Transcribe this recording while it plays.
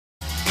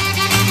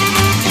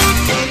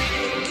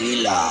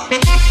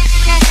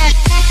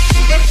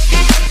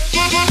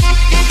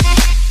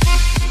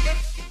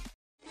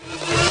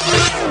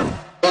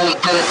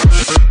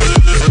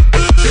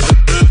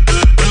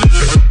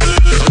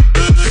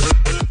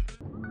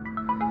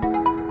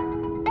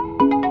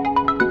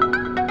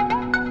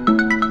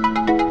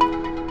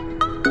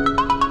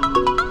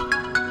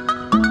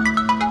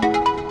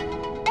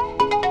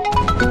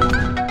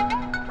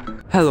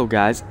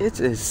guys, it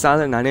is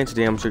Silent Nine, and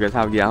today I'm showing you guys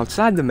how to get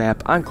outside the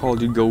map on Call of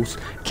Duty Ghosts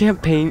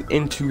campaign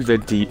into the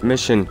deep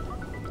mission.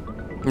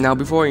 Now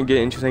before I get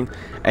into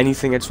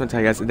anything, I just want to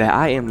tell you guys that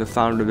I am the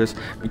founder of this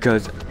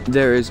because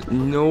there is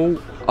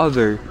no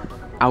other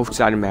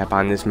outside map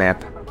on this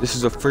map. This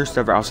is the first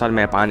ever outside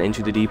map on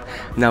Into the Deep.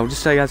 Now just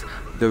to tell you guys,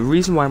 the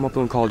reason why I'm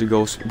uploading Call of Duty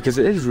Ghosts, because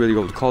it is really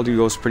old. Call of Duty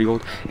Ghosts is pretty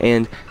old,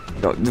 and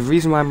the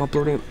reason why I'm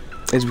uploading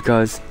it is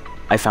because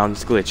I found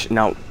this glitch.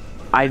 Now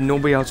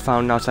nobody else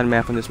found an outside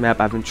map on this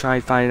map. I've been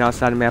trying to find an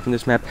outside map on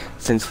this map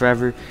since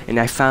forever, and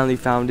I finally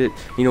found it.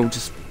 You know,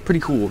 just pretty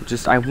cool.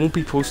 Just I won't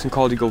be posting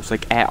Call of Duty Ghosts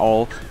like at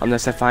all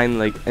unless I find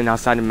like an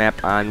outside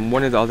map on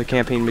one of the other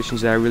campaign missions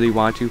that I really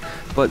want to,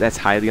 but that's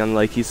highly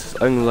unlikely.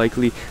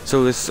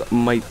 So this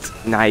might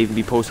not even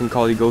be posting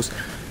Call of Duty Ghosts.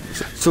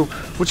 So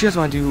what you guys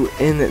want to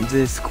do in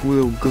this cool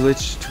little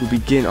glitch to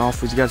begin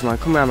off with, you guys want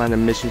to come around on the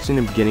missions in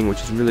the beginning,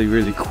 which is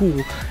really cool.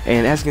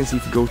 And as you can see,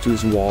 if you go to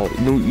this wall,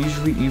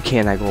 usually you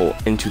cannot go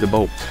into the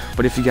boat,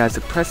 but if you guys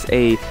press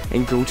A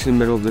and go to the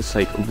middle of this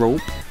like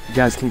rope, you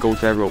guys can go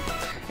to that rope.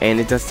 And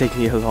it does take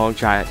me a long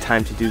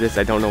time to do this.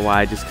 I don't know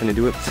why I just couldn't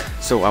do it,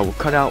 so I will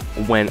cut out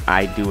when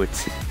I do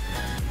it.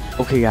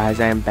 Okay guys,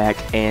 I am back,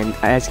 and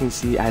as you can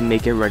see, I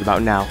make it right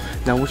about now.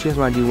 Now what you guys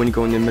want to do when you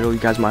go in the middle, you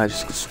guys want to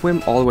just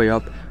swim all the way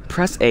up,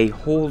 press A,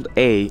 hold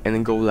A, and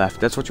then go left.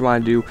 That's what you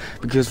want to do,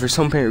 because for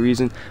some apparent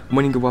reason,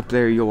 when you go up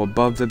there, you go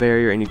above the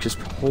barrier, and you just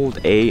hold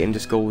A and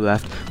just go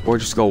left, or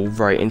just go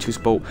right into this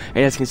boat.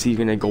 And as you can see, you're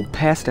going to go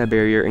past that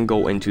barrier and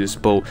go into this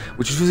boat,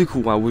 which is really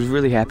cool. I was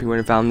really happy when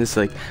I found this.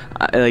 Like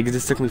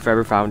this took me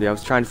forever to find it. I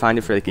was trying to find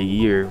it for like a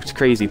year. It's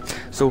crazy.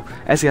 So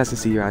as you guys can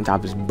see, you're on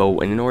top of this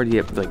boat, and in order to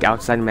get like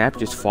outside the map,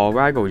 just follow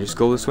where I go, just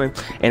go this way.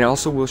 And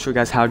also we'll show you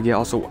guys how to get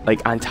also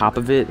like on top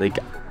of it, like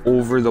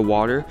over the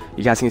water.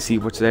 You guys can see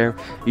what's there.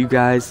 You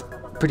guys,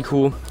 pretty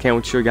cool. Can't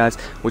wait to show you guys,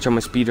 which I'm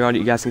gonna speed around it.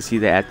 You guys can see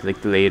that at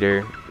like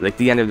later, like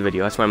the end of the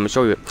video. That's why I'm gonna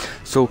show you it.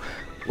 So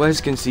as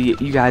you can see,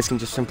 you guys can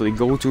just simply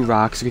go through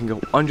rocks. You can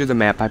go under the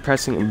map by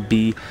pressing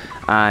B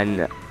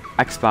on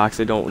Xbox.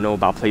 I don't know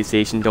about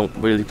PlayStation, don't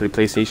really play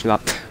PlayStation a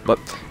lot, but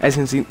as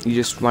you can see, you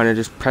just want to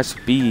just press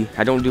B.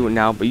 I don't do it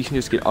now, but you can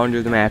just get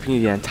under the map. You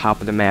can get on top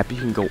of the map. You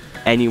can go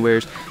anywhere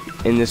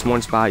in this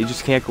one spot. You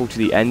just can't go to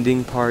the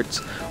ending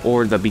parts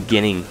or the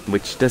beginning,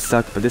 which does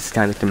suck, but this is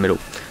kind of like the middle,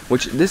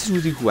 which this is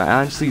really cool. I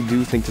honestly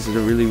do think this is a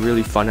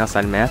really fun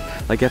outside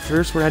map. Like at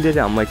first when I did it,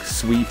 I'm like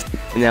sweet,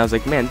 and then I was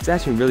like, man, it's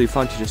actually really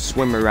fun to just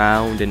swim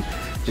around and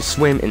just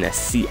swim in the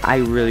sea. I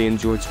really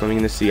enjoyed swimming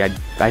in the sea. I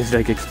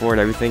like explored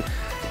everything.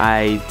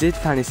 I did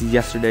find this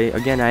yesterday.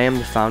 Again, I am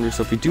the founder,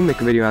 so if you do make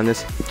a video on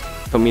this,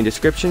 put me in the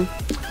description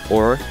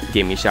or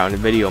give me a shout in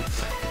the video,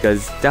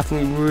 because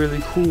definitely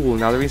really cool.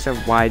 Now the reason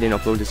why I didn't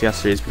upload this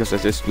yesterday is because I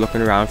was just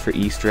looking around for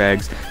Easter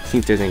eggs, see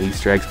if there's any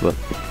Easter eggs, but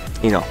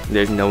you know,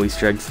 there's no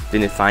Easter eggs,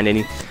 didn't find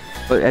any.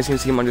 But as you can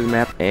see, I'm under the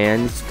map,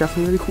 and it's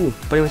definitely really cool.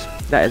 But anyways,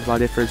 that is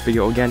about it for this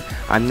video. Again,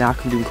 I'm not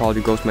going to do Call of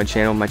Duty Ghosts on my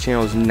channel. My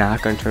channel is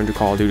not going to turn to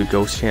Call of Duty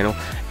Ghosts channel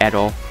at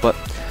all, but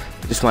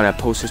I just want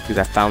to post this because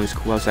I found this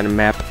cool outside the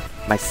map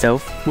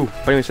myself. Woo.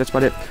 But anyways, that's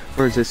about it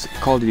for this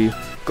Call of Duty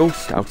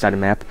Ghost outside the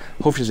map.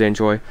 Hope you guys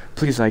enjoy.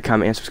 Please like,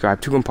 comment, and subscribe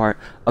to become part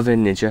of the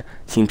Ninja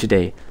team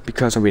today.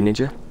 Because I'm a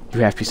ninja, you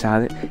have to be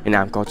silent, and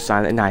I'm called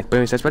Silent Nine. But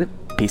anyways, that's about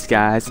it. Peace,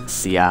 guys.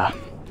 See ya.